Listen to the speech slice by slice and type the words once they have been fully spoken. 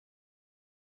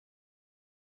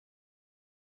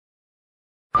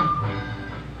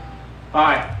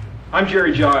Hi, I'm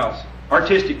Jerry Giles,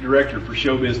 Artistic Director for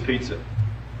Showbiz Pizza.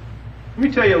 Let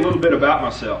me tell you a little bit about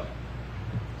myself.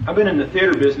 I've been in the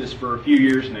theater business for a few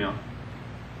years now.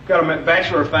 I've got a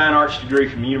Bachelor of Fine Arts degree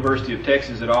from the University of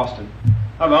Texas at Austin.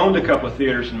 I've owned a couple of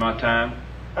theaters in my time.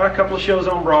 Got a couple of shows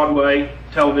on Broadway,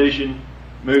 television,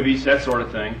 movies, that sort of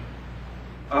thing.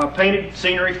 Painted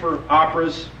scenery for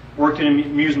operas, worked in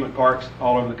amusement parks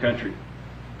all over the country.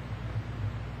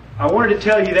 I wanted to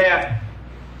tell you that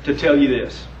to tell you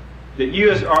this, that you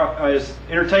as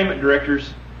entertainment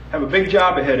directors have a big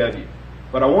job ahead of you.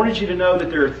 But I wanted you to know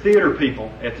that there are theater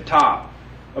people at the top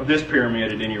of this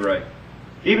pyramid at any rate.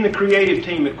 Even the creative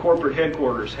team at corporate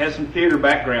headquarters has some theater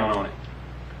background on it.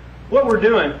 What we're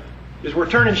doing is we're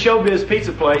turning Showbiz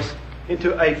Pizza Place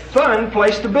into a fun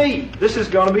place to be. This is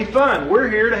going to be fun. We're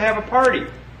here to have a party.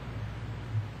 And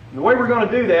the way we're going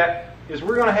to do that is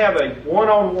we're going to have a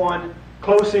one-on-one,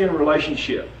 close-in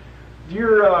relationship.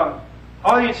 Your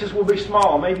audiences will be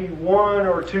small, maybe 1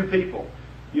 or 2 people.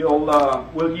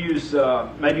 We'll use,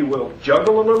 maybe we'll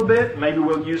juggle a little bit, maybe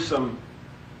we'll use some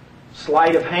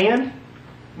sleight of hand,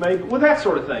 maybe, well, that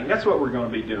sort of thing. That's what we're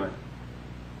going to be doing.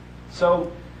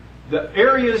 So the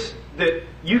areas that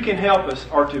you can help us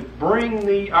are to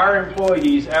bring our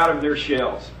employees out of their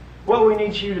shells. What we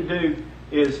need you to do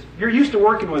is, you're used to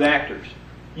working with actors.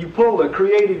 You pull the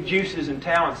creative juices and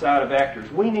talents out of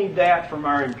actors. We need that from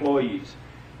our employees.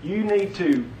 You need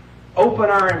to open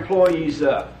our employees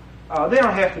up. They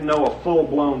don't have to know a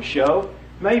full-blown show.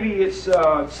 Maybe it's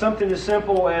something as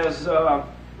simple as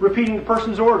repeating the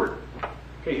person's order.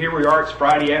 Okay, here we are. It's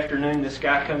Friday afternoon. This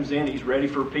guy comes in. He's ready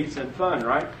for pizza and fun,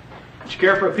 right? Would you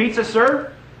care for a pizza,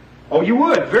 sir? Oh, you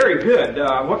would? Very good.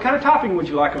 What kind of topping would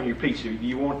you like on your pizza? Do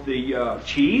you want the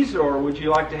cheese, or would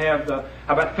you like to have the,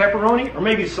 how about the pepperoni? Or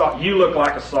maybe you look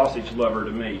like a sausage lover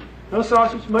to me. No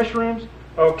sausage, mushrooms?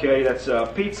 Okay, that's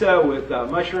pizza with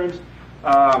mushrooms.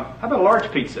 How about a large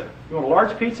pizza? You want a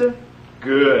large pizza?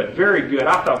 Good, very good.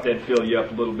 I thought that'd fill you up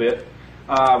a little bit.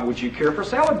 Would you care for a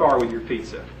salad bar with your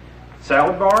pizza?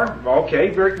 Salad bar? Okay,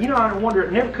 very. You know, I wonder,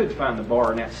 I never could find the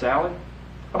bar in that salad.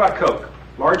 How about Coke?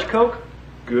 Large Coke?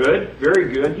 Good,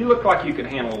 very good. You look like you can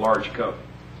handle a large Coke.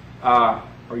 Are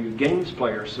you a games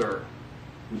player, sir?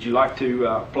 Would you like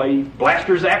to play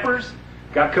Blaster Zappers?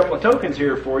 Got a couple of tokens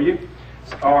here for you.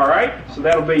 All right, so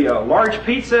that'll be a large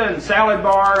pizza and salad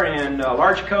bar and a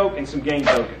large Coke and some game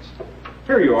tokens.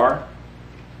 Here you are.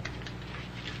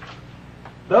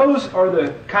 Those are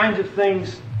the kinds of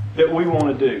things that we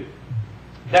want to do.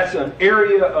 That's an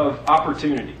area of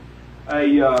opportunity.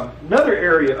 Another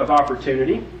area of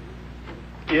opportunity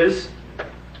is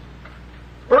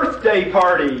birthday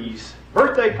parties.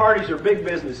 Birthday parties are big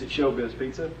business at Showbiz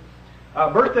Pizza.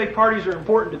 Birthday parties are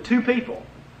important to 2 people.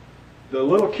 The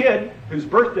little kid whose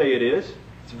birthday it is,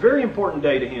 it's a very important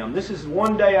day to him. This is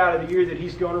one day out of the year that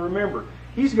he's going to remember.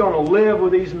 He's going to live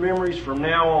with these memories from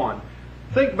now on.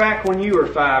 Think back when you were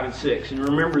 5 and 6 and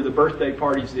remember the birthday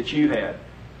parties that you had.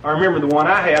 I remember the one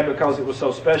I had because it was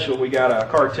so special. We got a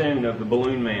cartoon of the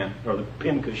balloon man, or the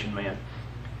pincushion man.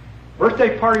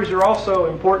 Birthday parties are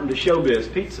also important to Showbiz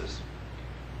Pizzas.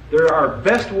 They're our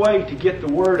best way to get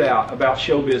the word out about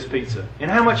Showbiz Pizza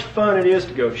and how much fun it is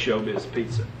to go to Showbiz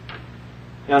Pizza.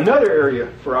 Now, another area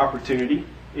for opportunity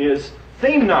is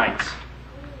theme nights.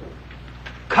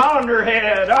 Colander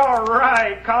Head, all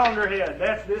right, Colander Head.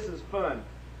 This is fun.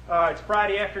 It's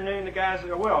Friday afternoon. The guys,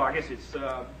 well, I guess it's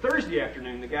Thursday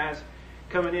afternoon. The guys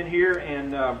coming in here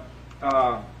and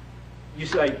you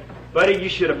say, buddy, you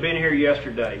should have been here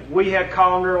yesterday. We had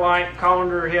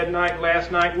Colander Head night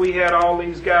last night. We had all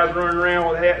these guys running around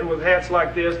with hats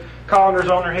like this, colanders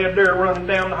on their head. They're running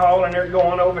down the hall and they're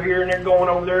going over here and they're going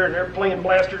over there and they're playing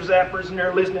Blaster Zappers and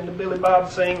they're listening to Billy Bob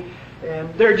sing and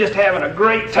they're just having a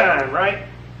great time, right?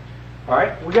 All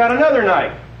right, we got another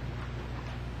night.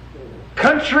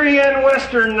 Country and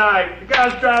Western night. The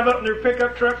guys drive up in their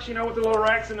pickup trucks, you know, with the little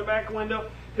racks in the back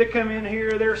window. They come in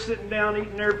here, they're sitting down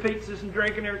eating their pizzas and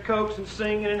drinking their Cokes and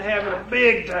singing and having a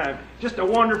big time. Just a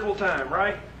wonderful time,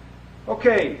 right?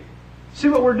 Okay, see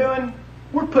what we're doing?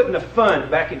 We're putting the fun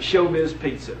back in Showbiz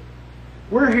Pizza.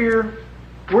 We're here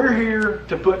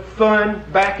to put fun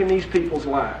back in these people's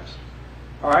lives.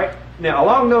 All right? Now,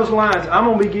 along those lines, I'm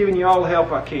going to be giving you all the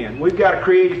help I can. We've got a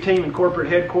creative team in corporate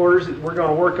headquarters that we're going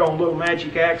to work on little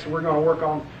magic acts. We're going to work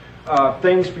on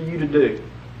things for you to do.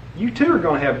 You too are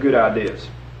going to have good ideas.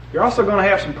 You're also going to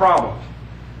have some problems.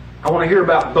 I want to hear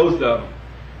about both of them.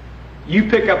 You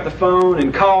pick up the phone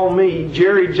and call me,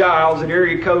 Jerry Giles, at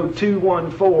area code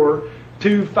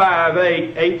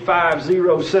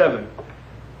 214-258-8507.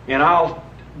 And I'll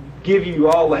give you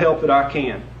all the help that I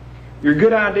can. Your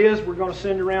good ideas, we're going to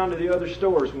send around to the other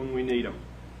stores when we need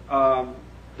them.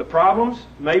 The problems,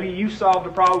 maybe you solved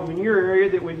a problem in your area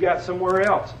that we've got somewhere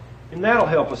else, and that'll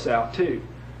help us out too.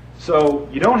 So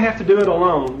you don't have to do it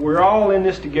alone. We're all in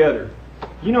this together.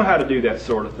 You know how to do that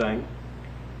sort of thing.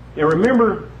 Now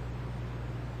remember,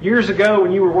 years ago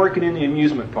when you were working in the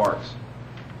amusement parks,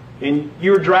 and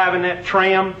you were driving that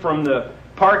tram from the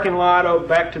parking lot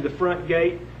back to the front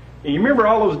gate, and you remember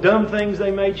all those dumb things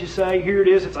they made you say? Here it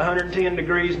is, it's 110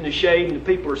 degrees in the shade, and the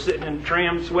people are sitting in the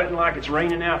tram sweating like it's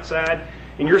raining outside,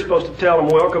 and you're supposed to tell them,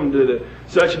 welcome to the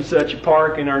such and such a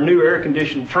park in our new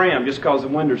air-conditioned tram just because the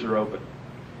windows are open.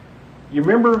 You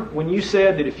remember when you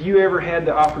said that if you ever had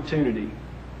the opportunity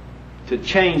to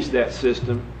change that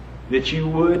system, that you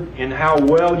would, and how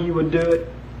well you would do it?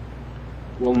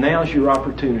 Well, now's your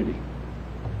opportunity.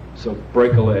 So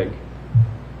break a leg.